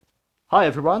Hi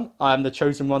everyone, I am the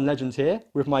Chosen One Legend here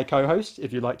with my co-host,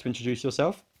 if you'd like to introduce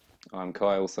yourself. I'm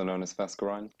Kai, also known as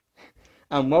Fascarine.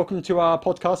 And welcome to our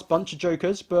podcast, Bunch of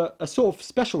Jokers, but a sort of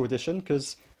special edition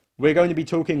because we're going to be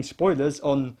talking spoilers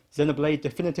on Xenoblade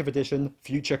Definitive Edition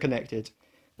Future Connected.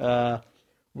 Uh,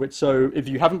 so if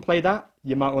you haven't played that,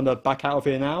 you might want to back out of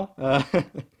here now.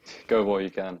 Go what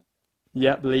you can.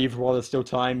 Yeah, leave while there's still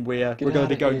time. We're Get going to out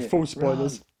be of going here. full Run.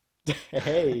 spoilers.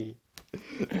 Hey,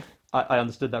 I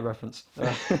understood that reference.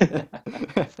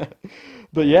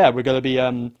 But yeah, we're going to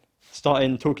be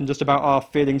starting talking just about our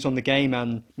feelings on the game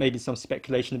and maybe some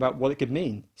speculation about what it could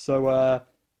mean. So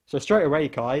straight away,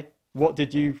 Kai, what do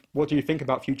you think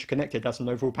about Future Connected as an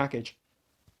overall package?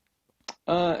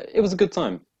 It was a good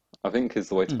time, I think is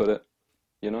the way to Mm, put it.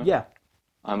 You know, yeah,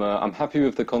 I'm happy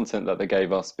with the content that they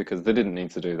gave us because they didn't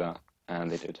need to do that, and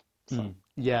they did. So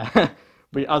yeah.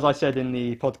 As I said in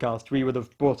the podcast, we would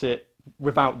have bought it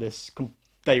without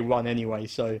day one anyway.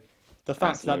 So the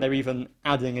fact that they're absolutely, even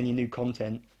adding any new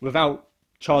content without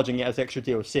charging it as extra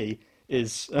DLC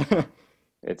is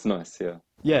it's nice. Yeah,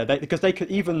 yeah, because they could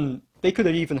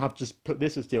have even have just put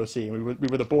this as DLC and we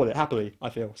would have bought it happily, I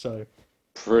feel. So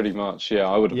pretty much. Yeah,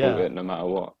 I would have bought yeah, it no matter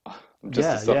what. I'm just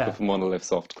a yeah, sucker yeah, for Monolith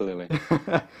Soft, clearly.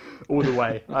 all the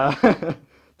way.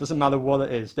 Doesn't matter what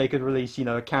it is. They could release,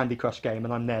 a Candy Crush game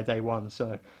and I'm there day one.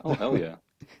 So Oh hell yeah.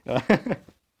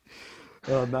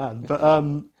 oh man, but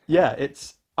yeah,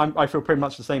 I feel pretty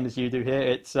much the same as you do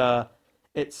here.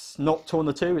 It's not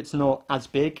Torna 2. It's not as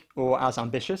big or as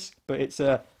ambitious, but it's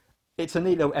a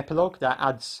neat little epilogue that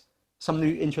adds some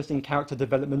new interesting character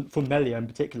development for Melia in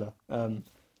particular.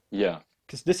 Yeah,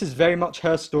 Because this is very much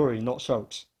her story, not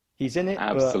Shulk's. He's in it,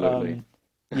 but absolutely.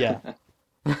 yeah,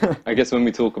 I guess when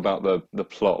we talk about the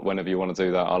plot, whenever you want to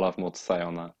do that, I'll have more to say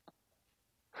on that.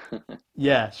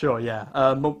 yeah, sure, yeah.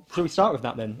 Well, shall we start with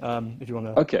that then? If you want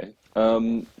to. Okay.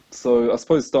 So I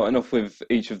suppose starting off with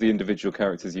each of the individual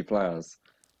characters you play as.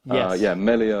 Yes. Yeah,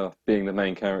 Melia being the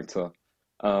main character.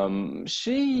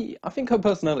 I think her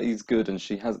personality is good and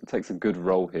she has takes a good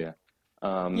role here.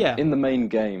 Yeah. In the main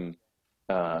game,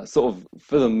 sort of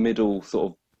for the middle,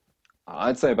 sort of,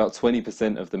 I'd say about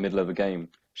 20% of the middle of the game,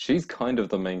 she's kind of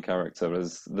the main character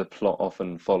as the plot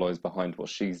often follows behind what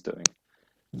she's doing.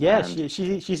 Yeah, And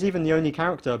she's even the only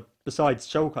character besides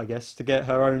Shulk, I guess, to get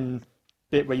her own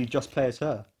bit where you just play as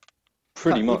her. In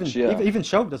pretty fact, much, yeah. even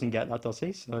Shulk doesn't get that, does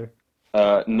he? So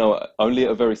No, only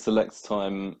at a very select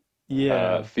time.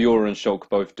 yeah. Fiora and Shulk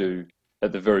both do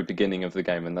at the very beginning of the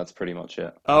game, and that's pretty much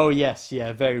it. Oh yes,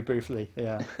 yeah, very briefly,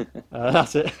 yeah.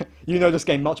 That's it. You know this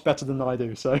game much better than I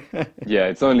do, so Yeah,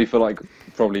 it's only for like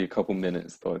probably a couple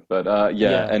minutes though. But yeah,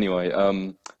 yeah. anyway,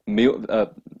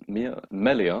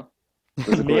 Melia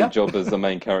does a great Mia? job as the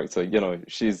main character.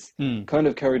 She's Hmm. kind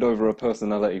of carried over her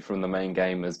personality from the main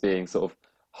game as being sort of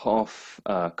half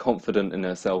confident in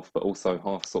herself, but also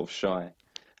half sort of shy.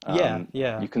 Yeah, You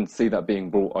yeah. can see that being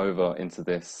brought over into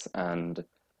this, and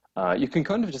you can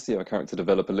kind of just see her character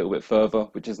develop a little bit further,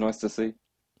 which is nice to see.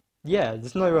 Yeah,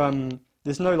 there's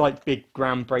no like big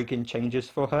groundbreaking changes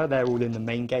for her. They're all in the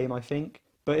main game, I think.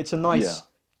 But it's a Yeah. nice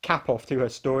cap off to her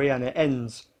story and it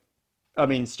ends I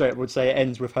mean, straight up would say it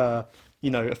ends with her,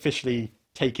 officially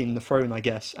taking the throne, I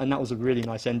guess. And that was a really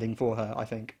nice ending for her, I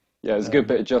think. Yeah, it was a good Um,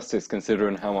 bit of justice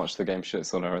considering how much the game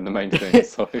shits on her in the main thing.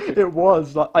 So, it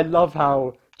was like I love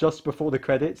how just before the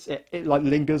credits, it like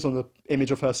lingers on the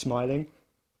image of her smiling,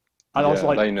 and I was yeah,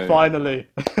 like, they knew. finally,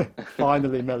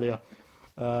 finally, Melia.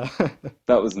 Uh,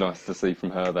 That was nice to see from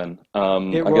her then.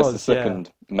 it I guess the was, yeah.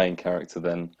 second main character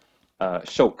then,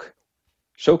 Shulk.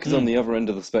 Shulk is on Mm. the other end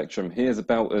of the spectrum. He is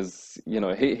about as,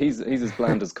 he's as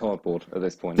bland as cardboard at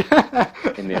this point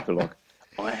in the epilogue.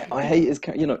 I hate his,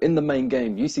 in the main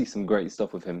game, you see some great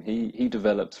stuff with him. He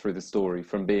develops through the story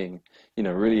from being,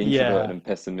 really introverted Yeah, and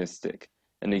pessimistic,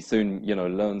 and he soon,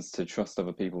 learns to trust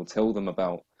other people, tell them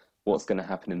about what's going to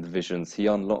happen in the visions. He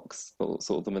unlocks sort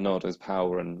of the Monado's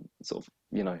power, and sort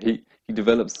of, he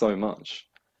develops so much.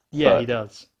 yeah, he But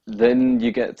does. then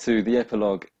you get to the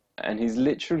epilogue, and he's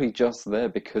literally just there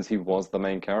because he was the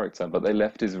main character, but they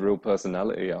left his real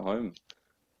personality at home.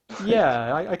 Like,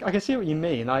 Yeah, I can see what you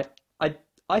mean. I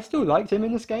I still liked him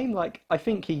in this game. Like I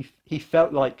think he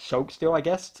felt like Shulk still, I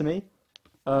guess, to me.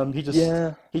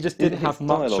 yeah, He just didn't his have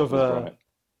much dialogue of was a right.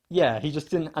 yeah. He just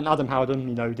didn't. And Adam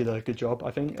Howden, did a good job,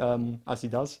 I think, as he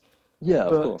does. Yeah,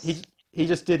 of But course. he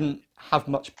just didn't have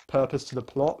much purpose to the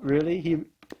plot, really.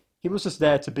 He was just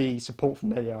there to be support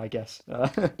familiar, I guess.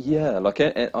 Yeah, like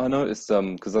I noticed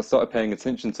because I started paying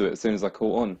attention to it as soon as I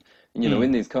caught on. And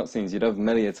in Mm, these cutscenes, you'd have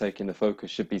Melia taking the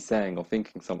focus, should be saying or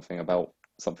thinking something about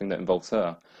something that involves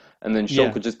her, and then Shulk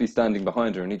yeah, could just be standing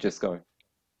behind her, and he'd just go,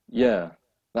 "Yeah."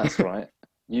 that's right.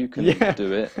 You can Yeah.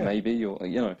 do it, maybe, or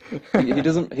he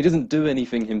doesn't do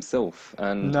anything himself,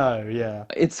 and No, yeah.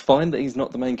 it's fine that he's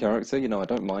not the main character. I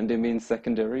don't mind him being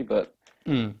secondary, but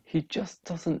Mm. he just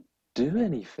doesn't do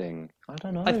anything. I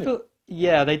don't I know. thought,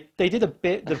 yeah, they did a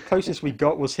bit. The closest we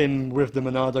got was him with the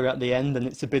Monado at the end and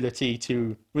its ability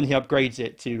to, when he upgrades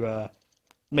it, to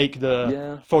make the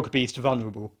Yeah, Fog Beast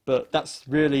vulnerable. But that's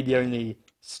really the only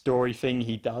story thing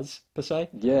he does, per se.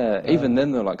 yeah. Even Um,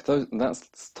 then, though, like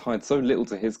that's tied so little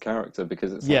to his character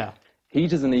because it's like yeah. he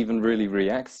doesn't even really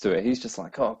react to it. He's just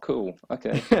like, oh, cool,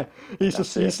 okay,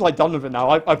 that's He's it. like done with it now.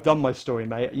 I've done my story,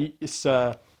 mate. It's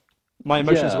my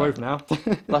emotions are Yeah, over now.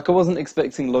 like I wasn't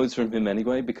expecting loads from him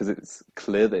anyway because it's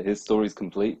clear that his story's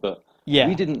complete, but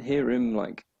we Yeah. didn't hear him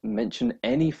like mention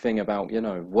anything about,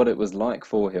 what it was like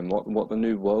for him, what the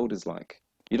new world is like.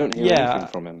 You don't hear anything Yeah,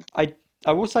 from him. I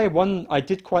I will say one I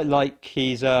did quite like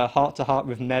his heart to heart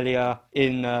with Melia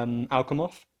in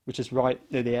Alchemoth, which is right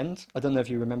near the end. I don't know if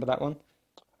you remember that one.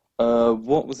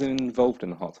 What was involved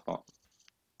in the Heart to Heart?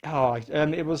 Oh,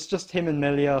 it was just him and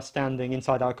Melia standing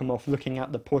inside Alchemoth, looking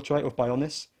at the portrait of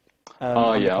Bionis,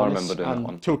 Oh and the yeah, I remember Colossus, doing that and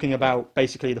one. talking Yeah, about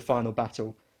basically the final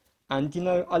battle. And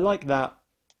I like that.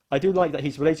 I do like that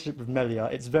his relationship with Melia.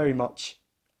 It's very much,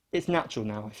 it's natural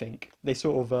now. I think they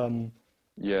sort of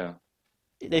yeah,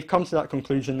 they've come to that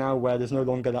conclusion now where there's no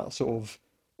longer that sort of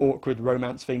awkward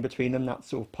romance thing between them. That's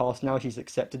sort of past now. She's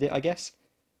accepted it, I guess,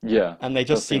 yeah. and they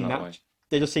Does just seem seem that way.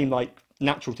 they just seem like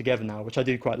natural together now, which I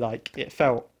do quite like. It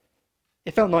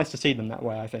felt nice to see them that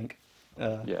way, I think.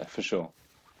 Uh, Yeah, for sure.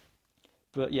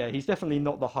 but yeah, he's definitely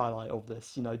not the highlight of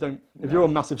this. Don't if you're a No,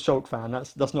 massive Shulk fan,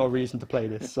 that's not a reason to play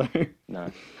this. So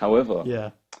no. However,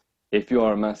 yeah. if you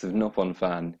are a massive Nopon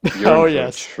fan, you're in Oh for a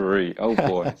yes. treat. Oh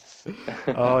boy.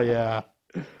 Oh yeah.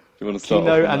 Do you want to start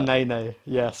off Kino on and that? Nene,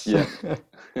 yes. Yeah.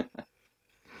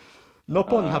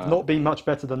 Nopon have Uh, not been much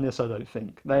better than this, I don't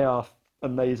think. They are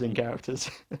amazing characters.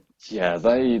 yeah,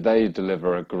 they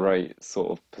deliver a great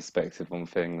sort of perspective on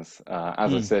things.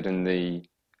 As I Mm, said in the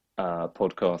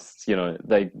podcasts,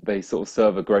 they sort of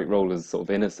serve a great role as sort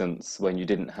of innocence when you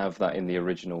didn't have that in the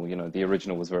original. The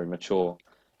original was very mature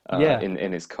yeah, in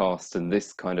its cast, and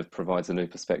this kind of provides a new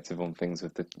perspective on things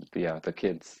with the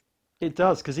kids. it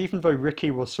does, because even though Ricky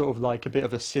was sort of like a bit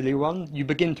of a silly one, you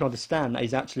begin to understand that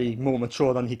he's actually more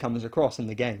mature than he comes across in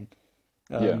the game.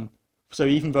 Yeah, Um, so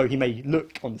even though he may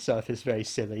look on the surface very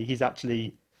silly, he's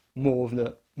actually more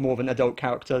of an adult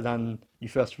character than you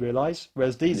first realize.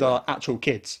 Whereas these yeah. are actual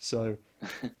kids, so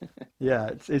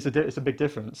yeah, it's a big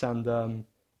difference, and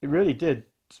it really did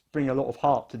bring a lot of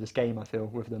heart to this game. I feel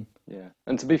with them. Yeah,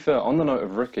 and to be fair, on the note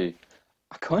of Ricky,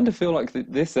 I kind of feel like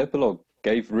this epilogue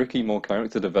gave Ricky more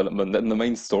character development than the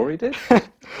main story did.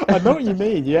 I know what you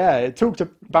mean. Yeah, it talked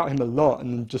about him a lot,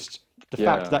 and just the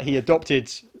fact Yeah, that he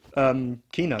adopted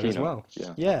Kino as Kino. well.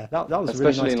 Yeah, Yeah, that was a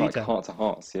really especially nice in like detail. Heart to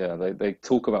Hearts. Yeah, they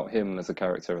talk about him as a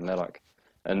character, and they're like,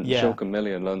 and Yeah, Shulk and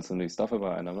Million learn some new stuff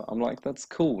about him. I'm like, that's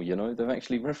cool. They've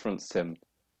actually referenced him.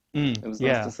 It was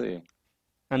nice to yeah, see.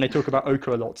 and they talk about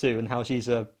Oka a lot too, and how she's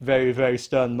a very very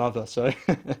stern mother. So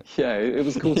Yeah, it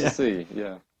was cool to yeah, see.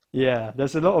 Yeah, yeah.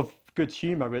 There's a lot of good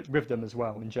humor with them as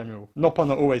well in general.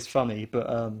 Nopon are always funny, but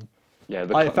yeah.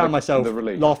 I found The myself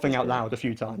relief laughing was out great. loud a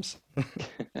few times.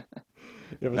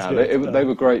 It was No, good. they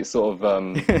were great sort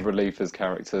of relief as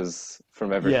characters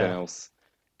from everything Yeah, else.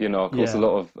 Of course, yeah, a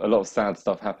lot of sad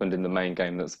stuff happened in the main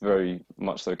game that's very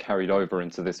much so carried over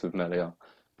into this with Melia,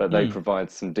 but they mm,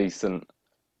 provide some decent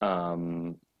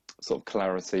um, sort of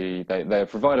clarity. They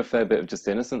provide a fair bit of just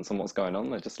innocence on what's going on.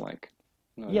 They're just like,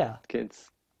 yeah,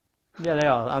 kids. yeah. They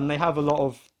are, and they have a lot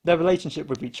of their relationship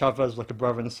with each other as like a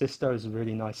brother and sister is a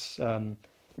really nice.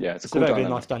 Yeah, it's a It's a cool very very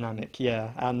nice dynamic. dynamic.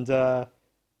 Yeah, and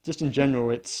just in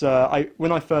general, it's I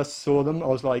when I first saw them, I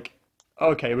was like,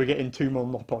 okay, we're getting two more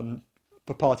mop on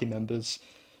for party members.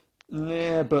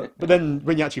 Yeah, but then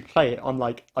when you actually play it,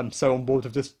 I'm so on board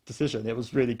with this decision. It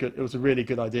was really good. It was a really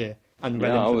good idea and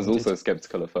well Yeah, I was implemented. also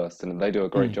skeptical at first, and they do a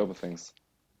great Mm, job of things.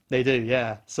 they do,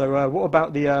 yeah. So what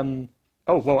about the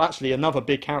Oh well, actually another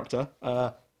big character,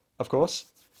 of course,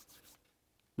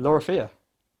 Lorithia.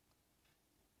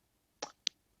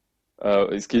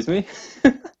 Excuse me?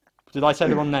 Did I say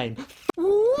the wrong name?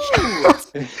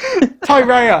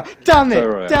 Tyrea! Damn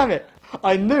it! Sorry. Damn it!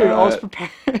 I knew I was Uh,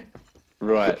 prepared.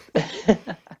 right.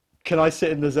 Can I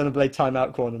sit in the Xenoblade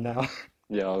timeout corner now?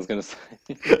 Yeah, I was gonna say.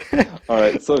 All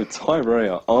right, so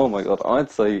Tyrea, oh my God,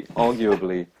 I'd say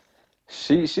arguably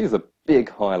she's a big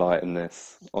highlight in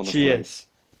this, She honestly. is.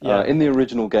 Yeah. In the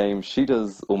original game, she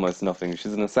does almost nothing.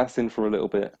 She's an assassin for a little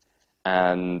bit,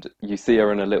 and you see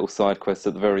her in a little side quest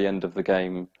at the very end of the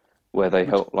game where they Which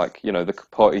help, like, the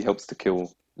party helps to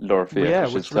kill. Lorifia, Yeah, because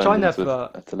she's which I turned into never,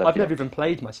 a I've Telepia. never even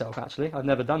played myself actually. I've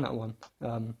never done that one.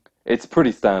 It's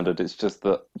pretty standard. It's just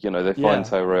that, they find Yeah,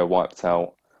 Tyrea wiped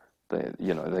out.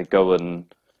 They go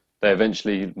and they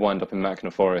eventually wind up in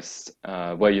Machna Forest,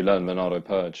 where you learn Monado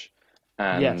Purge,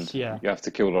 yes, and yeah, you have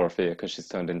to kill Lorifia because she's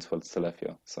turned into a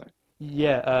Telepia. So,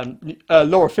 yeah.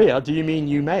 Laura do you mean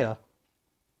Umea?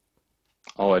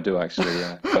 oh, I do actually,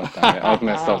 yeah. God damn it, I've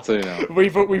messed up too now.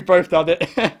 We've both done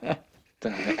it.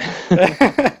 Damn it.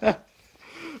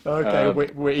 Okay, Uh,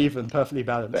 we're even, perfectly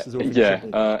balanced, as all things should yeah.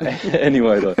 be.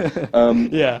 Anyway, though,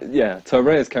 Yeah, yeah,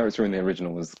 Tyrea's character in the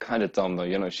original was kind of dumb,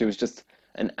 though. She was just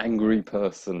an angry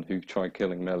person who tried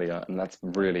killing Melia, and that's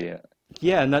really it.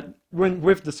 yeah, and that when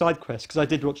with the side quests, because I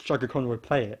did watch Jugger Conroy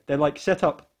play it, they like set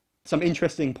up some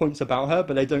interesting points about her,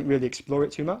 but they don't really explore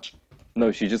it too much.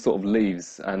 No, she just sort of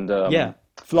leaves, and Yeah,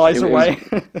 flies it was away.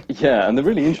 yeah. And the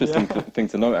really interesting Yeah. thing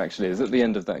to note actually is at the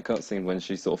end of that cutscene when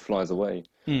she sort of flies away,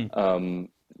 Hmm. um,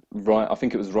 right? I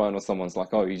think it was Ryan or someone's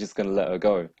like, "Oh, you're just going to let her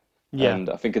go," Yeah. and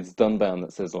I think it's Dunbound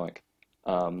that says like,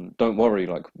 "Don't worry,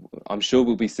 like I'm sure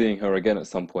we'll be seeing her again at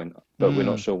some point, but we're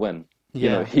not Hmm. sure when."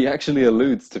 Yeah. He actually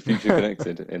alludes to Future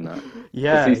Connected in that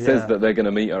because Yeah. he says Yeah. that they're going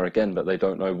to meet her again, but they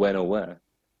don't know when or where.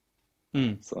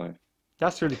 Hmm. So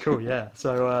That's really cool. Yeah.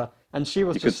 So, and she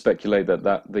was you could just, speculate that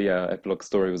the epilogue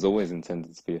story was always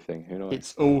intended to be a thing. Who knows?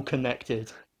 it's all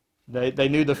connected. They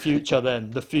knew the future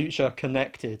then. The future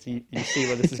connected. You see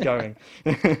where this is going.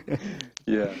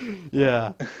 Yeah,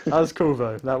 Yeah, that was cool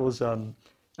though. That was and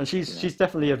yeah, she's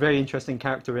definitely a very interesting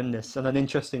character in this, and an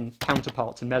interesting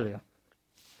counterpart to Melia.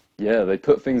 yeah. They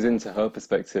put things into her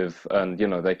perspective, and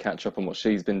they catch up on what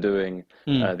she's been doing,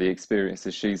 Mm. the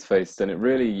experiences she's faced, and it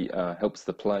really helps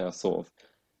the player sort of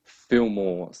feel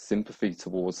more sympathy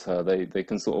towards her. They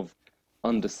can sort of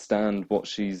understand what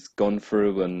she's gone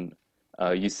through, and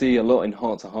you see a lot in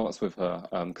Heart to Hearts with her,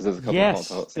 because there's a couple of Heart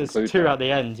to Yes, Hearts that there's include two her. at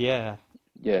the end. Yeah.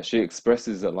 Yeah, she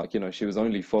expresses that like she was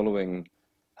only following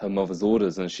her mother's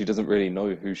orders, and she doesn't really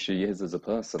know who she is as a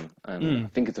person. And I Mm.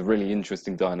 think it's a really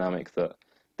interesting dynamic that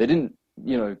they didn't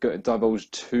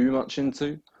divulge too much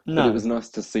into, but it No, was nice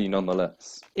to see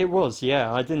nonetheless. it was.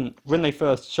 Yeah, I didn't when they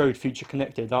first showed Future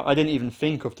Connected. I didn't even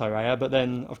think of Tyraya, but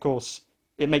then of course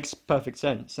it makes perfect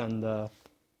sense, and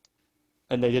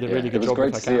they did a Yeah, really it good was job with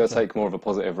great her to see her character. take more of a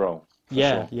positive role, for Yeah,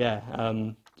 sure. yeah.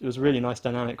 It was a really nice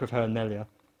dynamic with her and Melia.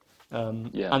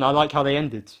 Yeah, And I like how they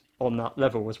ended on that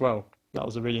level as well. That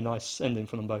was a really nice ending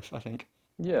for them both, I think.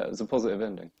 yeah, it was a positive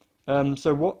ending.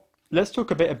 So what? Let's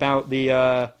talk a bit about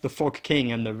the Fog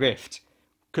King and the Rift,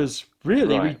 because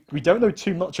really Right. we don't know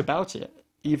too much about it.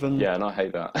 Even Yeah, and I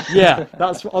hate yeah, that.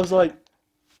 that's what I was like.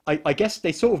 I guess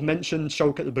they sort of mentioned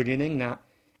Shulk at the beginning that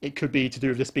it could be to do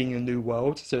with this being a new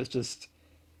world, so it's just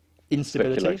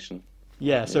instability. Speculation.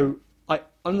 Yeah, Yeah. so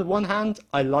on the one hand,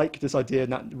 I like this idea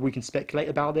that we can speculate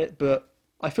about it, but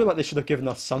I feel like they should have given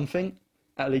us something,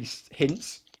 at least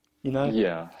hints, you know?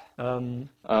 Yeah. Um,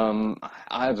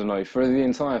 I don't know. For the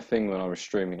entire thing when I was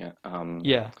streaming it,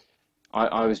 yeah,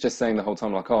 I was just saying the whole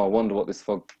time, like, oh, I wonder what this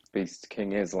Fog Beast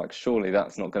King is. Like, surely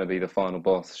that's not going to be the final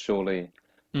boss. Surely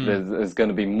mm, there's going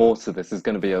to be more to this. There's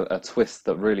going to be a twist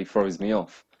that really throws me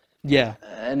off. yeah,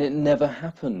 And it never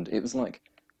happened. It was like,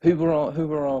 who were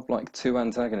our like two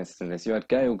antagonists in this? You had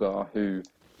Gaelgar who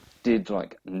did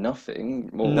like nothing.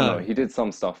 Well, no, no, he did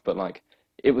some stuff, but like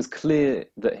it was clear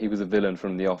that he was a villain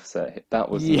from the offset. That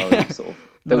was no yeah, sort of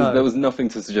there no. was nothing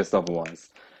to suggest otherwise.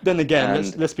 Then again,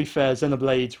 let's And let's be fair.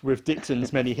 Xenoblade with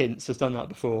Dixon's many hints has done that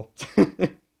before.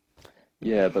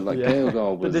 yeah, but like Yeah,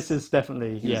 Gaelgar but this was is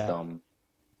definitely he was yeah. dumb.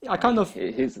 I kind Like of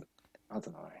his I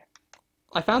don't know.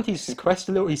 I found his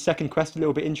second quest a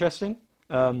little bit interesting.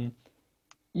 Um,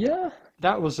 Yeah,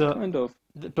 that was kind of.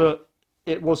 but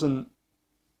it wasn't.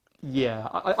 Yeah,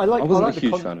 I I wasn't a like the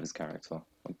huge fan of his character,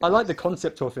 I'll be I like the honest.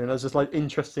 concept of it. There's just like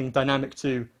interesting dynamic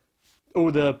to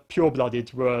all the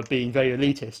pure-blooded were being very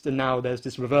elitist, and now there's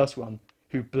this reverse one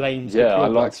who blames the Yeah, I pure-bloods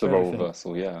liked the for role everything.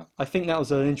 reversal. Yeah, I think that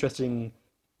was an interesting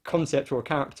concept for a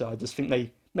character. I just think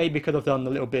they maybe could have done a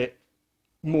little bit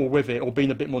more with it or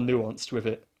been a bit more nuanced with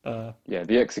it. yeah.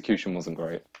 The execution wasn't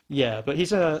great. Yeah, but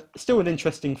he's still an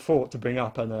interesting thought to bring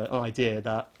up and an idea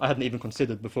that I hadn't even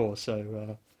considered before.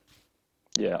 So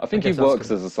Yeah, I I think he guess that's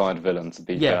works cool. as a side villain, to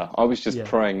be Yeah, fair. I was just yeah,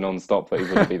 praying non-stop that he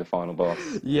wouldn't be the final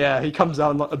boss. yeah. He comes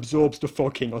out and like absorbs the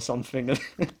fogging or something.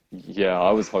 Yeah,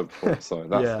 I was hopeful, so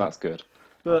that's Yeah, that's good.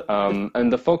 but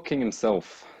And the Fog King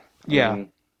himself, I yeah,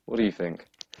 mean, what do you think?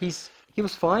 he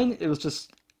was fine. It was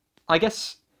just I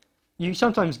guess you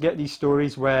sometimes get these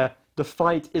stories where the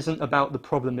fight isn't about the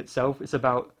problem itself, it's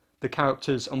about the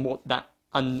characters and what that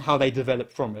and how they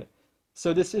develop from it.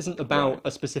 So this isn't Right. about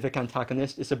a specific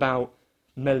antagonist, it's about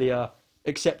Melia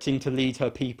accepting to lead her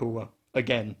people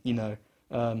again,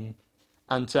 um,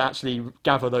 and to actually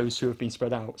gather those who have been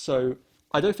spread out. So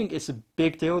I don't think it's a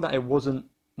big deal that it wasn't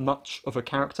much of a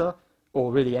character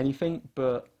or really anything,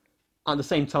 but at the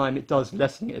same time, it does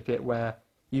lessen it a bit where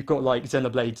you've got like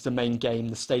Xenoblade's the main game,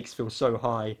 the stakes feel so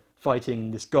high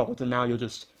fighting this god, and now you're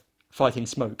just fighting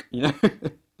smoke.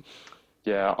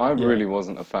 Yeah, I Yeah. really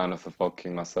wasn't a fan of the Fog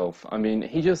King myself. I mean,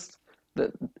 he just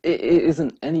that it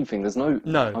isn't anything. There's no,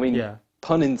 No, I mean, yeah.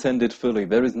 pun intended fully.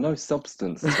 There is no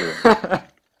substance to him.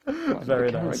 Like the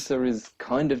Very nice. character is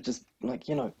kind of just like,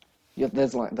 yeah,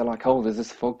 there's like they're like, oh, there's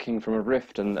this Fog King from a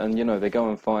rift, and they go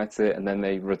and fight it, and then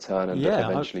they return and Yeah,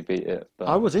 eventually beat it,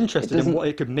 I but was it interested in doesn't what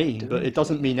it could mean, do but it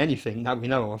doesn't anything. mean anything that we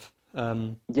know of.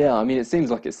 Yeah, I mean, it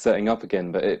seems like it's setting up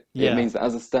again, but it Yeah, means that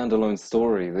as a standalone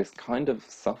story, this kind of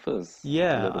suffers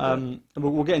a yeah. little bit.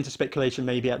 We'll get into speculation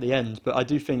maybe at the end, but I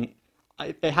do think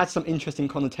it had some interesting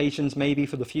connotations maybe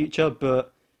for the future,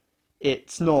 but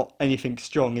it's not anything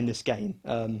strong in this game.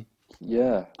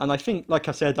 Yeah. And I think, like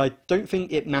I said, I don't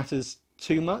think it matters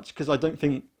too much because I don't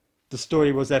think the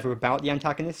story was ever about the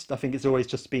antagonist. I think it's always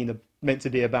just been meant to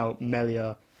be about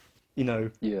Melia,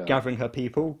 Yeah. gathering her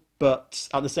people. But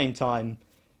at the same time,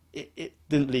 it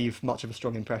didn't leave much of a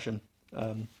strong impression.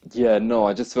 Um, Yeah, no,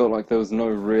 I just felt like there was no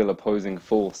real opposing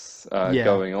force yeah,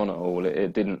 going on at all.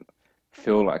 It didn't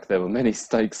feel like there were many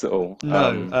stakes at all.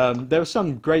 no, there were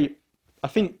some great. I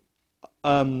think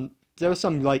there were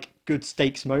some like good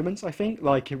stakes moments. I think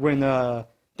like when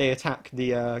they attack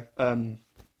the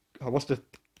what's the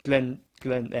Glen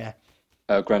there.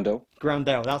 Grendel?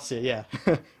 Groundale, that's it, yeah.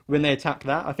 When they attack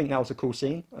that, I think that was a cool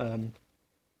scene.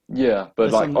 Yeah, but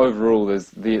There's like some overall,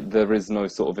 there is no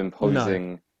sort of no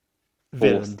imposing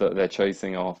force villain. that they're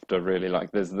chasing after, really.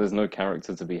 Like there's no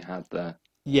character to be had there.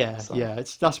 Yeah, So yeah.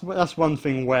 That's one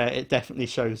thing where it definitely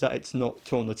shows that it's not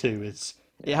Torna 2. Is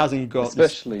it hasn't got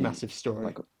this especially massive story.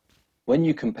 like when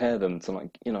you compare them to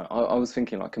like I was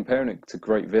thinking like comparing it to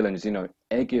great villains,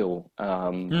 Egil,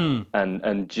 Mm,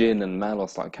 and Jin and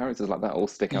Malos, like characters like that all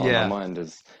stick out in my yeah, mind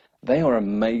as they are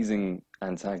amazing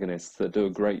antagonists that do a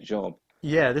great job.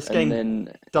 yeah. This And game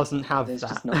then doesn't have there's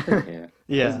just that. nothing here.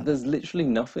 There's Yeah, there's literally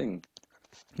nothing.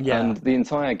 yeah, And the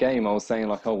entire game, I was saying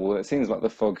like, oh well, it seems like the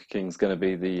Fog King's going to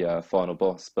be the final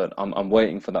boss, but I'm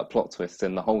waiting for that plot twist.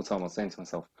 And the whole time I was saying to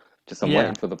myself, just I'm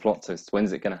waiting yeah. for the plot twist.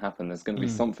 When's it going to happen? There's going to be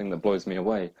Mm, something that blows me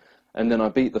away. And then I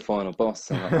beat the final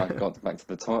boss, and I got back to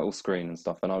the title screen and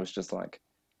stuff, and I was just like,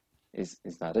 is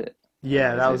that it?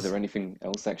 yeah, that Is was there anything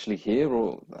else actually here,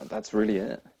 or that's really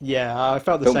it? yeah. I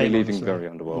felt the Felt me same leaving honestly. very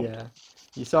underwhelmed.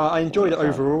 Yeah. So I enjoyed Wasn't a it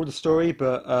fan. overall, the story,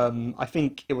 but I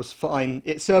think it was fine.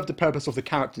 It served the purpose of the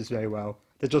characters very well.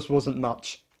 There just wasn't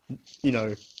much,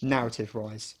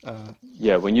 narrative-wise,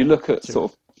 Yeah, when you look at to it.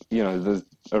 sort of, the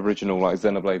original like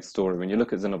Xenoblade story, when you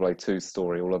look at Xenoblade 2's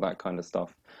story, all of that kind of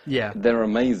stuff, Yeah, they're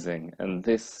amazing. And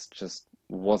this just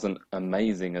wasn't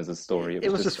amazing as a story. It it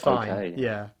was was just just fine. okay.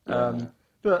 Yeah, Yeah.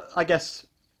 but I guess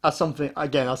as something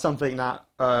that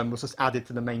was just added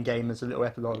to the main game as a little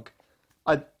epilogue,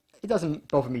 I it doesn't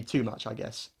bother me too much. I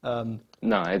guess,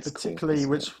 No, it's cool. particularly It's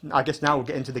cool. which I guess now we'll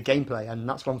get into the gameplay, and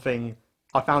that's one thing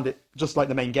I found it just like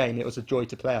the main game. It was a joy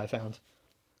to play. I found.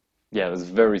 Yeah, it was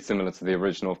very similar to the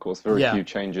original, of course, very Yeah. few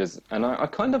changes. And I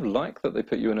kind of like that they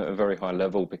put you in at a very high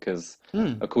level because,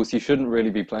 Hmm. of course, you shouldn't really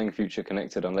be playing Future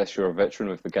Connected unless you're a veteran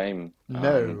with the game.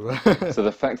 No. So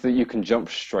the fact that you can jump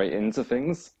straight into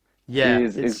things Yeah,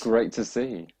 is it's. great to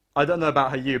see. I don't know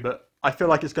about how you, but I feel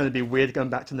like it's going to be weird going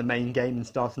back to the main game and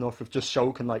starting off with just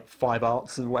Shulk and like five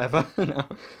arts and whatever.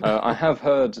 I have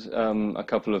heard a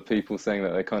couple of people saying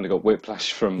that they kind of got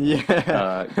whiplash from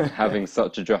Yeah, having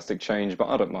such a drastic change, but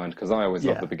I don't mind because I always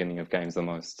love the yeah, beginning of games the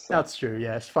most. So that's true.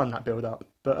 Yeah, it's fun that build up,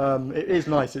 but it is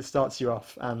nice. It starts you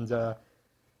off, and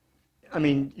I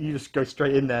mean, you just go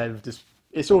straight in there with just.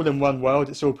 It's all in one world.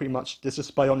 It's all pretty much. There's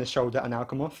just Bionis Shoulder and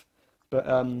Alchemoth, but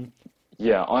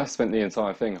yeah, I spent the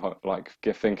entire thing like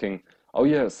thinking, oh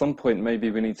yeah, at some point maybe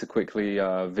we need to quickly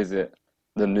visit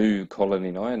the new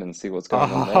Colony 9 and see what's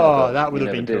going on there, oh, but that we would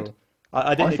have never been did. cool.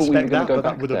 I I didn't thought we were expect going to that, go but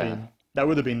back there. that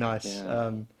would have been nice. Yeah.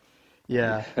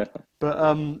 Yeah, Yeah. but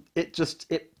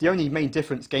the only main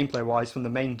difference gameplay wise from the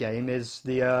main game is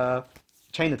the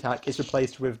chain attack is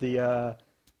replaced with the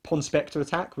Pond Spectre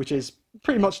attack, which is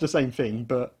pretty much the same thing,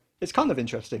 but it's kind of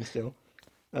interesting still.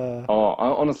 Uh,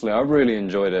 Honestly, I really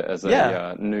enjoyed it as a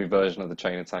yeah, new version of the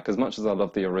chain attack. As much as I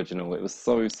loved the original, it was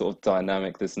so sort of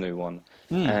dynamic, this new one.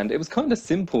 mm, And it was kind of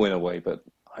simple in a way, but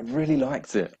I really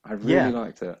liked it. I really yeah.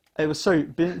 liked it. It was so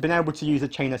being able to use a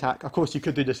chain attack. Of course, you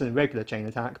could do this in a regular chain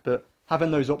attack, but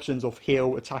having those options of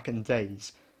heal, attack, and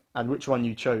daze, and which one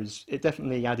you chose, it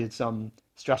definitely added some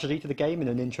strategy to the game in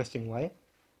an interesting way.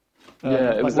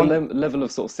 Yeah, it Like was a one, level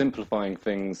of sort of simplifying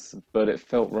things, but it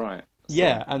felt right.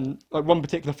 So yeah, and like one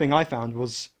particular thing I found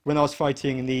was when I was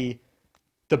fighting the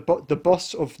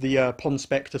boss of the Pond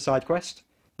Spectre side quest,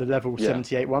 the level yeah,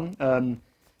 78 one.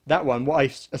 That one, a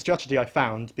strategy I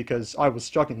found because I was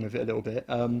struggling with it a little bit,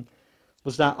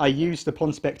 was that I used the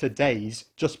Pond Spectre daze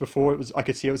just before I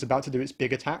could see it was about to do its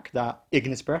big attack, that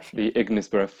Ignis Breath. the Ignis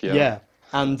breath. Yeah, Yeah,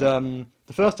 and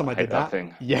the first time I I hate did that that,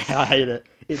 thing. yeah, I hate it.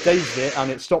 It dazed it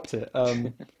and it stopped it.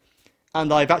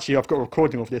 And I've got a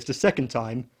recording of this. The second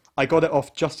time, I got it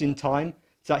off just in time,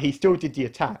 so that he still did the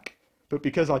attack, but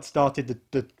because I'd started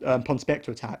the Pond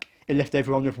Spectre attack, it left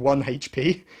everyone with 1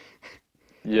 HP.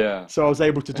 Yeah, So I was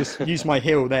able to just use my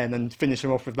heal then and finish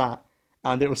him off with that,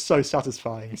 and it was so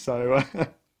satisfying. So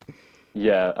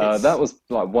yeah. That it's was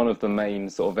like one of the main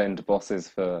sort of end bosses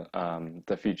for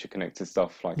the Future Connected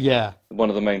stuff. Like yeah. one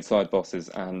of the main side bosses,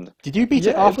 and Did you beat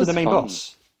it yeah, it after the was main fun.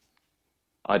 boss?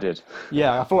 I did.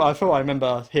 Yeah, I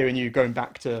remember hearing you going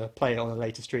back to play it on a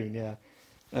later stream. Yeah.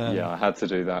 Yeah, Um, I had to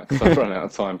do that because I'd run out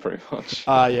of time pretty much.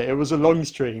 yeah, it was a long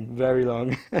stream, very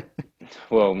long.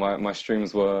 Well, my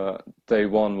streams were day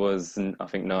one was I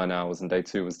think 9 hours and day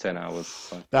two was 10 hours.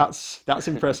 So That's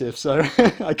impressive. So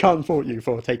I can't fault you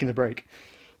for taking a break.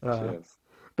 Uh, cheers.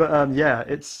 but yeah,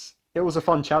 it was a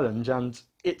fun challenge, and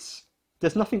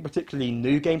there's nothing particularly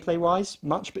new gameplay wise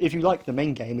much. But if you like the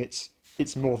main game, it's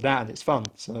more of that and it's fun.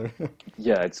 So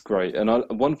Yeah, it's great. And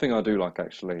one thing I do like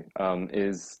actually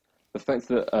is the fact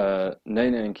that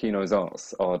Nene and Kino's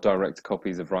arts are direct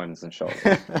copies of Ryan's and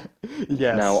Charlotte.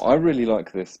 Now, yes, I really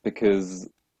like this because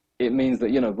it means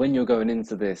that, when you're going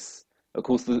into this, of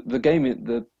course,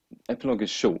 the epilogue is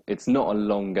short. It's not a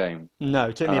long game. no,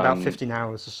 it took me about Um, 15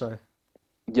 hours or so.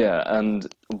 Yeah,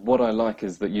 and what I like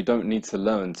is that you don't need to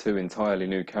learn two entirely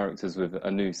new characters with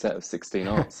a new set of 16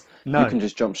 arts. You No, can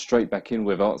just jump straight back in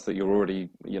with arts that you're already,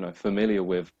 familiar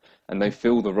with, and they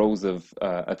fill the roles of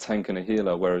a tank and a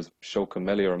healer, whereas Shulk and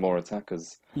Melia are more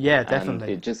attackers. yeah, And definitely.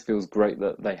 it just feels great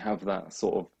that they have that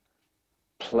sort of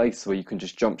place where you can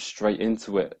just jump straight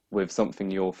into it with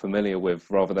something you're familiar with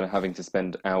rather than having to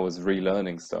spend hours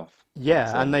relearning stuff.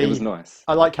 Yeah, So and it was nice.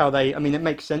 I like how I mean, it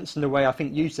makes sense in the way I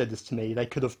think you said this to me. They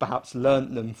could have perhaps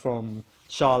learnt them from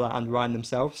Sharla and Ryan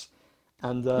themselves.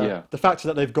 And Yeah. the fact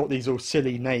that they've got these all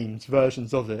silly names,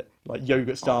 versions of it, like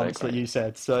yogurt Oh, they're stance that great. you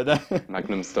said. So they're-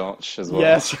 Magnum Starch as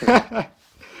well. yes,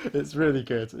 it's really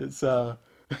good. It's a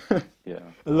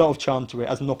Yeah. lot of charm to it,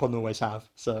 as Noppon always have.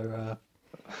 So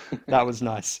that was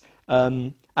nice.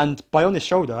 And Bionis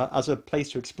Shoulder as a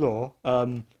place to explore.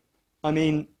 I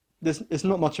mean, there's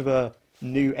not much of a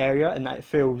new area, and that it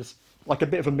feels like a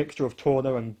bit of a mixture of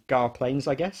Torna and Gara Plains,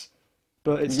 I guess.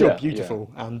 But it's still Yeah, yeah.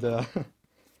 beautiful, and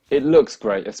It looks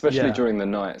great, especially yeah, during the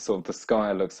night. Sort of the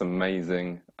sky looks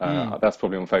amazing. mm, That's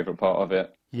probably my favorite part of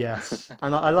it. yes.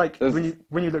 And I like There's,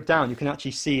 when you look down, you can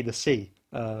actually see the sea,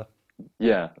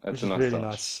 yeah, it's which a is nice really touch.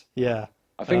 nice. Yeah,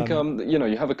 I think um,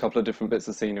 you have a couple of different bits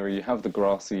of scenery. You have the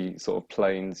grassy sort of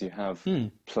plains, you have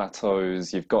mm,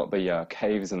 plateaus, you've got the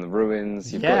caves and the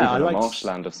ruins, you've got yeah. even a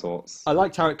marshland of sorts. I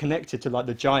liked how it connected to like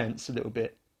the giants a little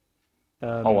bit.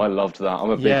 Oh, I Um, loved that.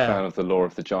 I'm a big yeah, fan of the lore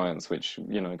of the giants, which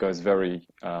goes very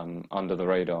under the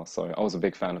radar. So I was a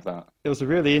big fan of that. it was a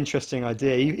really interesting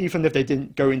idea, even if they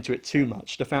didn't go into it too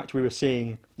much. The fact we were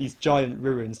seeing these giant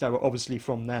ruins that were obviously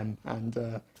from them, and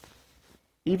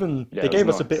even Yeah, they it was gave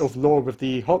us a bit nice. of lore with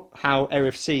how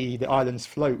RFC the islands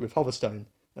float with Hoverstone.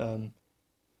 Um,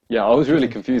 Yeah, I was which was really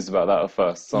confused about that at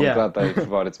first, so I'm yeah, glad they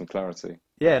provided some clarity.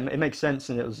 yeah, it makes sense,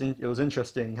 and it was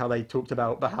interesting how they talked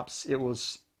about perhaps it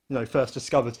was first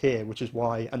discovered here, which is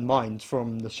why, and mined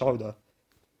from the shoulder,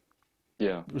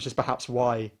 Yeah, which is perhaps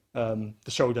why the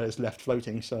shoulder is left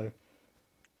floating. So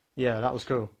yeah, that was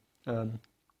cool. Um,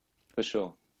 for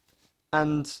sure.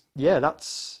 And yeah,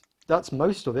 that's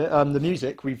most of it. The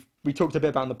music we talked a bit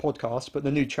about in the podcast, but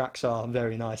the new tracks are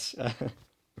very nice.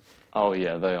 Oh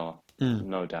yeah, they are, Mm.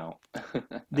 no doubt.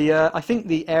 The I think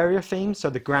the area themes, so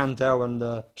the Grandel and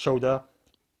the Shoulder,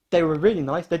 they were really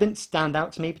nice. They didn't stand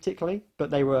out to me particularly,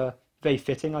 but they were very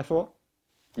fitting, I thought.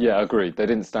 Yeah, agreed. They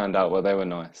didn't stand out, but they were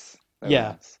nice. They were Yeah,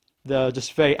 nice. they're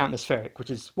just very atmospheric, which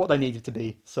is what they needed to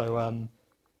be. So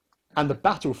and the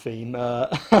battle theme,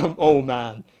 oh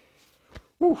man,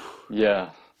 Whew.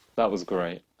 Yeah, that was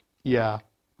great. Yeah,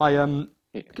 I um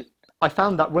Yeah, I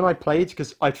found that when I played,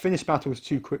 because I'd finished battles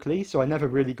too quickly, so I never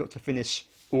really got to finish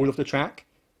all of the track.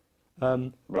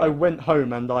 But I right. went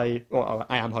home and well,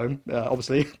 I am home,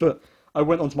 obviously, but I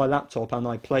went onto my laptop and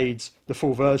I played the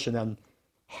full version, and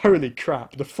holy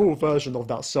crap, the full version of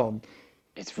that song.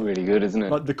 It's really good, isn't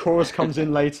it? Like the chorus comes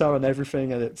in later and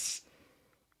everything, and it's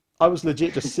I was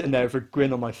legit just sitting there with a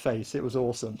grin on my face. It was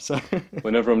awesome. So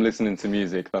Whenever I'm listening to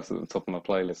music, that's at the top of my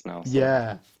playlist now. So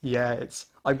yeah, yeah, it's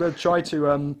I'm gonna try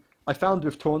to I found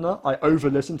with Torna, I over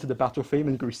listened to the battle theme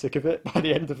and grew sick of it by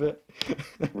the end of it.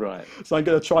 right. So I'm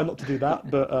gonna try not to do that,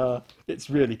 but it's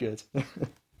really good.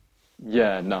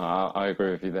 Yeah, no, I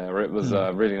agree with you there. It was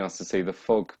Mm. really nice to see the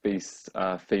Fog Beast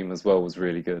theme as well was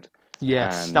really good,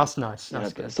 Yes, and that's nice. you know,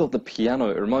 That's good. sort of the piano.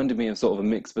 It reminded me of sort of a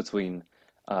mix between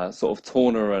sort of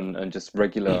Torna and just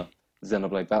regular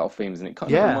Xenoblade Battle themes, and it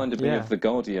kind of Yeah, reminded me of yeah. the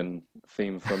Guardian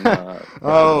theme from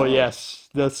Breath of the Oh Wild yes,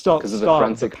 the start because of the start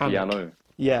of the frantic panic. piano.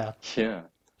 Yeah, Yeah,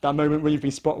 that moment when you've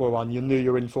been spot well on, you knew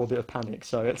you were in for a bit of panic.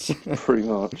 So it's pretty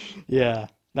much. yeah,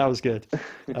 that was good.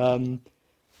 Um,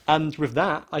 and with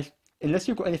that, unless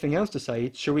you've got anything else to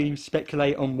say, shall we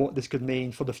speculate on what this could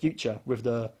mean for the future with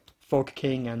the Fog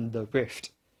King and the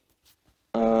Rift?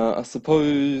 I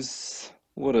suppose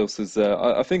what else is there?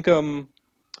 I think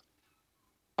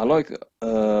I like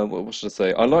what should I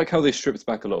say? I like how they stripped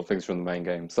back a lot of things from the main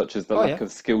game, such as the Oh lack yeah.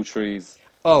 of skill trees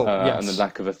Oh and the yes.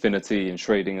 lack of affinity and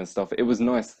trading and stuff. It was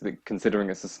nice that considering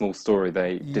it's a small story,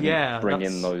 they didn't Yeah, bring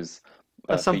in those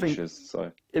that's something. features.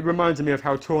 So It reminded me of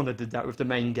how Torna did that with the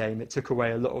main game. It took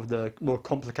away a lot of the more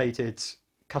complicated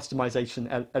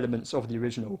customization elements of the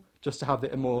original, just to have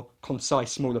it a more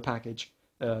concise, smaller package.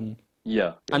 Um,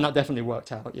 yeah, and yeah. that definitely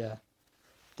worked out. Yeah,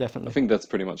 I definitely. think that's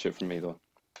pretty much it from me though.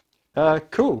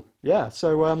 Cool. Yeah.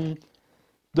 So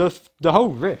the whole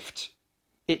Rift,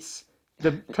 it's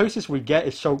the closest we get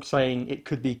is Shulk saying it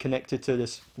could be connected to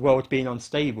this world being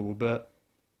unstable, but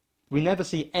we never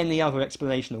see any other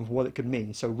explanation of what it could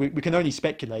mean. So we can only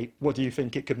speculate. What do you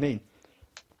think it could mean?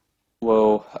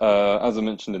 Well, as I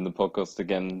mentioned in the podcast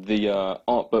again, the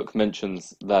art book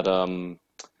mentions that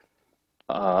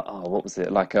what was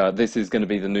it? Like, this is going to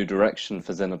be the new direction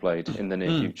for Xenoblade in the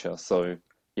near Mm, future. So,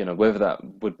 you know, whether that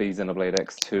would be Xenoblade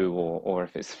X2 or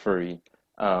if it's free,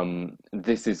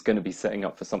 this is going to be setting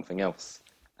up for something else.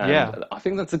 And yeah. I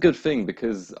think that's a good thing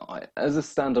because as a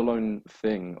standalone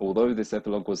thing, although this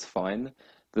epilogue was fine,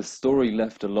 the story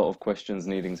left a lot of questions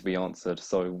needing to be answered.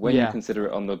 So when you Yeah. consider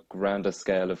it on the grander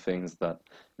scale of things that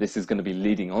this is going to be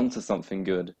leading on to something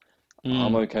good,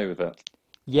 I'm Mm. okay with it.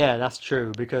 Yeah, that's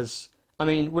true because I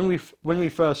mean when we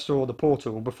first saw the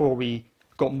portal before we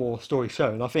got more story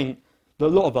shown, I think that a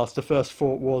lot of us the first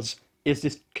thought was is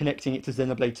this connecting it to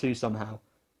Xenoblade 2 somehow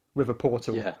with a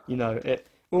portal? Yeah. You know, it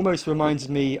almost reminds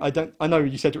me I know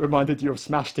you said it reminded you of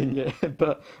Smash, didn't you?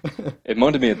 But It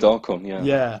reminded me of Darkon, yeah.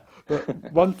 yeah, but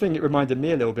one thing it reminded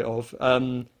me a little bit of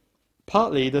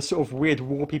partly the sort of weird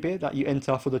warpy bit that you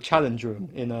enter for the challenge room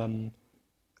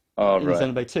Oh, in right.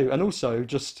 Xenoblade 2, and also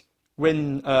just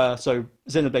when so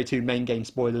Xenoblade 2 main game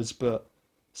spoilers, but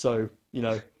so you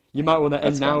know you might want to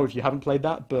end That's now fine. if you haven't played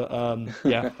that, but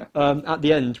yeah, at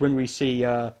the end when we see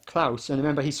Klaus, and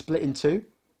remember he's split in two,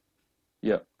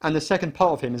 Yeah, and the second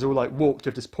part of him is all like warped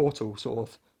with this portal sort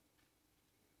of.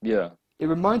 yeah. It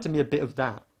reminded me a bit of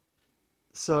that.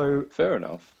 So Fair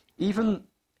enough. even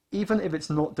even if it's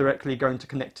not directly going to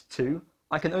connect to,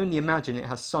 I can only imagine it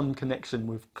has some connection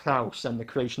with Klaus and the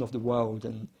creation of the world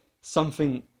and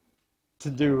something to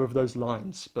do with those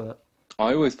lines. But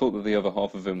I always thought that the other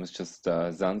half of him was just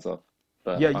Zanza,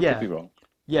 but yeah, I could yeah, be wrong.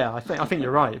 yeah. I think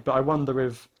you're right. But I wonder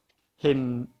if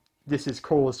him this is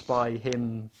caused by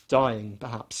him dying,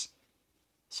 perhaps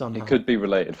It somehow. could be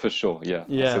related for sure. Yeah,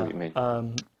 I see what Yeah. you mean.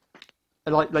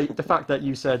 Like the fact that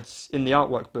you said in the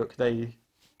artwork book they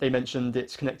mentioned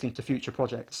it's connecting to future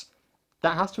projects.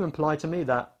 That has to imply to me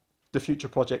that the future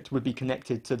project would be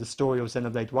connected to the story of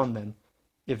Xenoblade One then,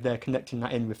 if they're connecting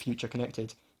that in with Future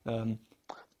Connected. Um,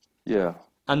 Yeah,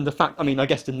 And the fact, I mean, I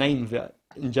guess the name of it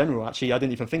in general, actually, I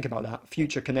didn't even think about that.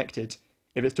 Future Connected,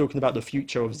 if it's talking about the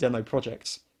future of Xeno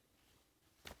projects.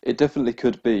 it definitely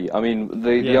could be. I mean,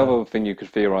 the Yeah. other thing you could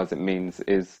theorize it means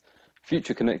is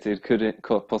future connected could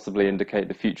possibly indicate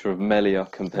the future of Melia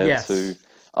compared to Yes.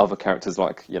 other characters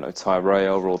like, you know,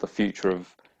 Tyrea or the future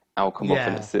of Alchemoth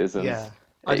and its Yeah. citizens. Yeah.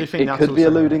 I do think It that's could be also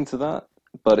alluding to that,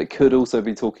 but it could also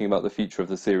be talking about the future of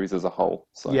the series as a whole.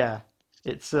 So. yeah.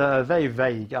 It's very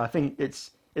vague. I think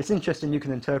it's interesting you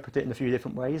can interpret it in a few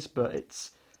different ways, but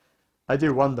it's I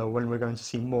do wonder when we're going to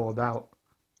see more about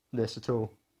this at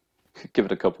all. Give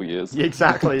it a couple years. Yeah,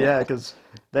 exactly, yeah, because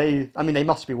I mean, they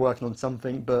must be working on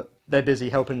something, but they're busy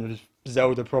helping with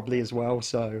Zelda probably as well,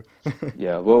 so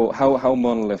Yeah, well, how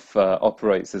Monolith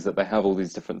operates is that they have all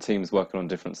these different teams working on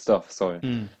different stuff. So,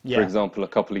 for yeah. example, a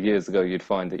couple of years ago, you'd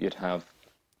find that you'd have,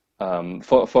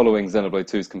 following Xenoblade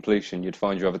 2's completion, you'd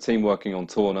find you have a team working on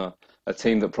Torna, a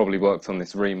team that probably worked on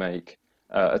this remake,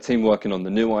 a team working on the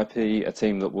new IP, a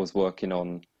team that was working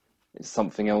on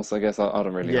something else. I guess I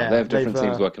don't really know. They Yeah, have they've different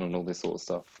teams working on all this sort of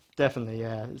stuff. definitely,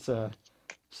 yeah.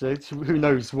 Who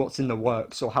knows what's in the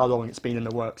works or how long it's been in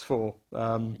the works for.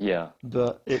 Yeah.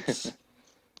 But it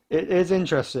is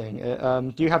interesting.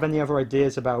 Do you have any other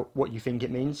ideas about what you think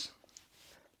it means?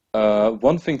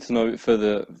 One thing to note for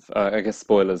the, I guess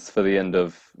spoilers for the end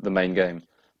of the main game,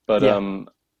 but Yeah.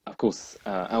 of course,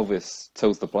 Alvis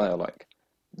tells the player like,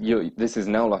 this is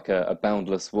now like a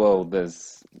boundless world.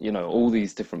 There's, all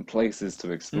these different places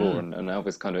to explore, Mm, and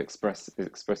Alvis kind of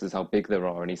expresses how big there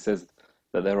are, and he says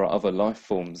that there are other life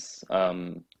forms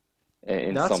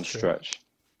in that's some true. stretch.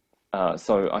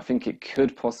 So I think it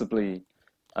could possibly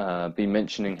be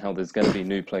mentioning how there's going to be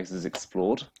new places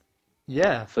explored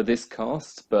Yeah. for this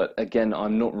cast, but again,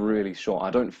 I'm not really sure.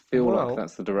 I don't feel like Well,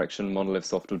 that's the direction Monolith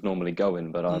Soft would normally go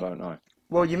in, but I y- don't know.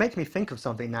 well, you make me think of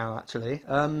something now, actually.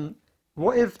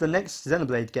 What if the next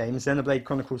Xenoblade game, Xenoblade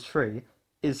Chronicles 3,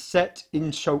 is set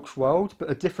in Shulk's world, but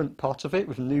a different part of it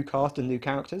with new cast and new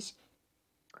characters?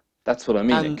 That's what I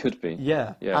mean. It And could be.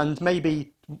 yeah, Yeah. and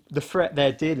maybe the threat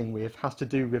they're dealing with has to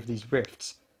do with these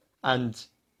rifts, and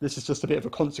this is just a bit of a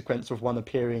consequence of one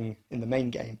appearing in the main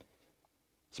game.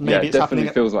 So Yeah, maybe it it's definitely happening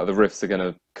at feels like the rifts are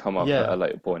going to come up at a yeah.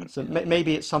 later point. So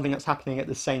maybe it's something that's happening at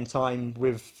the same time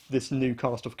with this new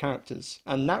cast of characters,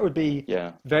 and that would be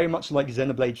Yeah. very much like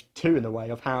Xenoblade 2 in a way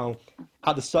of how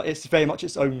at the start it's very much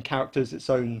its own characters, its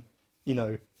own you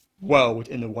know world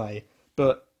in a way,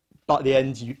 but by the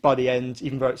end,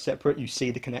 even though it's separate, you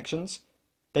see the connections.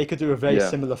 They could do a very Yeah.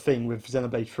 similar thing with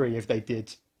Xenoblade 3 if they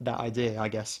did that idea, I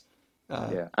guess.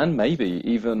 Uh, Yeah. And maybe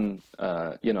even,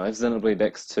 if Xenoblade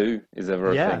X2 is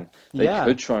ever a yeah, thing, they yeah,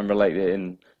 could try and relate it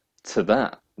in to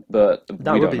that, but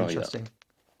that we would don't be know yet. interesting.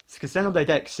 Because Xenoblade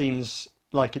X seems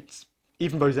like it's,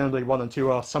 even though Xenoblade 1 and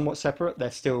 2 are somewhat separate,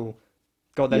 they're still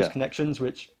got those Yeah. connections,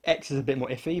 which X is a bit more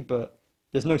iffy, but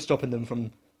there's no stopping them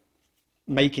from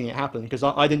making it happen. Because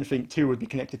I didn't think 2 would be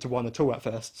connected to 1 at all at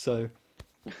first, so,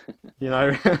 you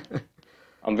know.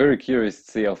 I'm very curious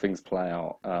to see how things play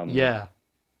out. Yeah,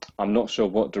 I'm not sure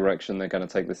what direction they're going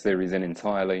to take the series in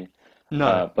entirely,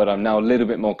 no. but I'm now a little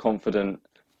bit more confident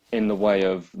in the way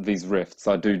of these rifts.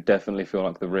 I do definitely feel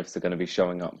like the rifts are going to be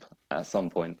showing up at some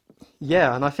point.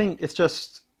 Yeah, and I think it's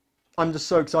just, I'm just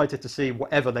so excited to see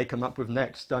whatever they come up with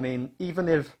next. I mean, even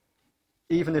if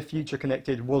Future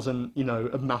Connected wasn't,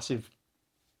 a massive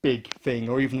big thing,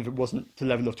 or even if it wasn't to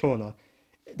level of Torna,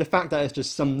 the fact that it's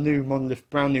just some new monolith,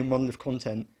 brand new monolith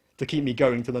content to keep me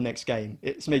going to the next game,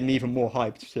 it's made me even more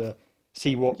hyped to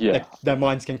see what Yeah, their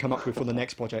minds can come up with for the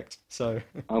next project. So,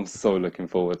 I'm so looking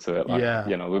forward to it. Like,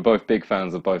 yeah, we're both big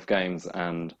fans of both games,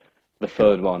 and the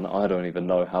third one, I don't even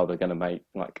know how they're going to make,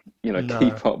 like, no,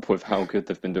 keep up with how good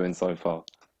they've been doing so far.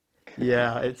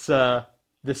 yeah, it's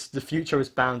the future is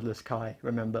boundless, Kai.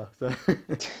 Remember, so,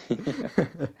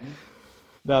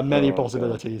 there are many Oh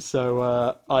God. possibilities.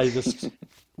 So I just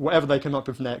whatever they come up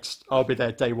with next, I'll be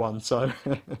there day one. So.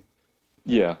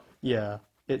 Yeah, Yeah,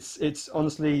 it's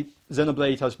honestly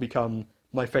Xenoblade has become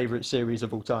my favorite series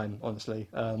of all time. Honestly,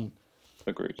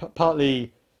 agreed.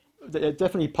 partly,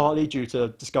 definitely partly due to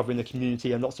discovering the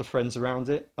community and lots of friends around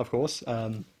it. Of course, I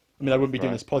mean I wouldn't be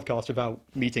doing Right. this podcast without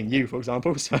meeting you, for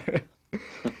example. So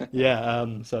yeah,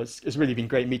 so it's really been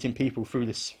great meeting people through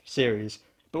this series,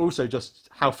 but also just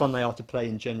how fun they are to play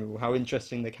in general, how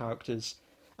interesting the characters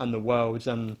and the worlds,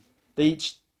 and they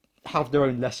each have their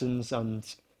own lessons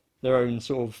and their own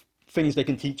sort of things they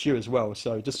can teach you as well.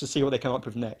 So just to see what they come up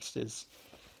with next is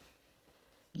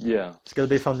Yeah, it's going to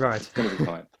be a fun ride. it's going to be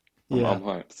hype. I'm Yeah.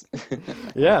 hyped.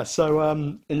 Yeah, so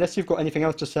unless you've got anything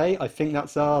else to say, I think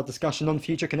that's our discussion on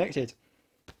Future Connected.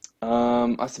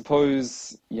 I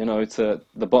suppose, to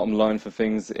the bottom line for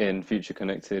things in Future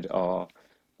Connected are,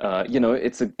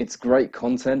 it's great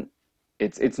content.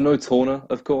 It's no Torna,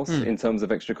 of course, Mm, in terms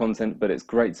of extra content, but it's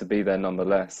great to be there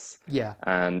nonetheless. yeah,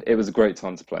 And it was a great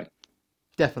time to play.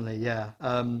 definitely, yeah.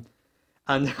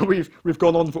 And we've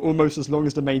gone on for almost as long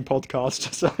as the main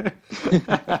podcast, so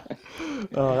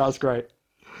oh, that was great.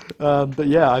 But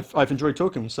yeah, I've enjoyed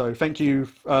talking. So thank you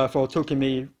for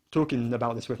talking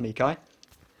about this with me, Kai.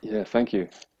 Yeah, thank you.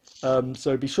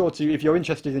 So be sure to, if you're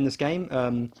interested in this game,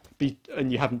 and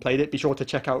you haven't played it, be sure to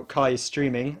check out Kai's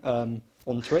streaming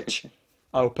on Twitch.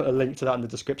 I'll put a link to that in the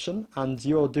description. And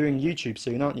you're doing YouTube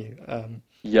soon, aren't you?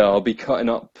 Yeah, I'll be cutting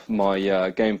up my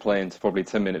gameplay into probably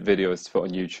 10-minute videos to put on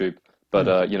YouTube, but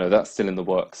Mm, that's still in the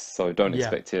works, so don't yeah.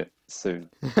 expect it soon.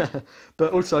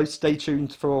 But also stay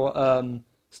tuned for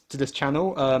to this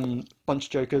channel, Bunch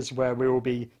Jokers, where we will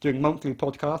be doing monthly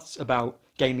podcasts about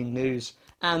gaming news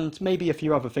and maybe a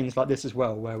few other things like this as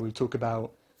well, where we talk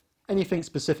about anything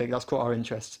specific that's caught our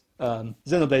interest.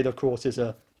 Xenoblade, of course, is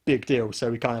a big deal,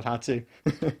 so we kind of had to.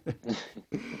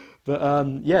 But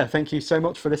yeah, thank you so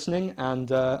much for listening,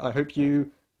 and I hope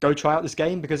you go try out this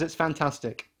game because it's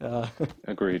fantastic.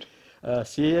 Agreed.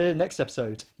 See you next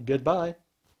episode. Goodbye.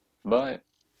 Bye.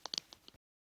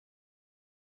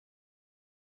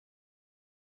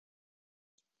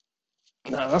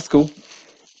 No, that's cool.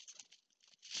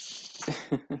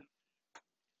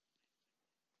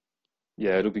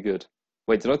 Yeah, it'll be good.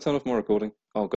 Wait, did I turn off my recording? Oh,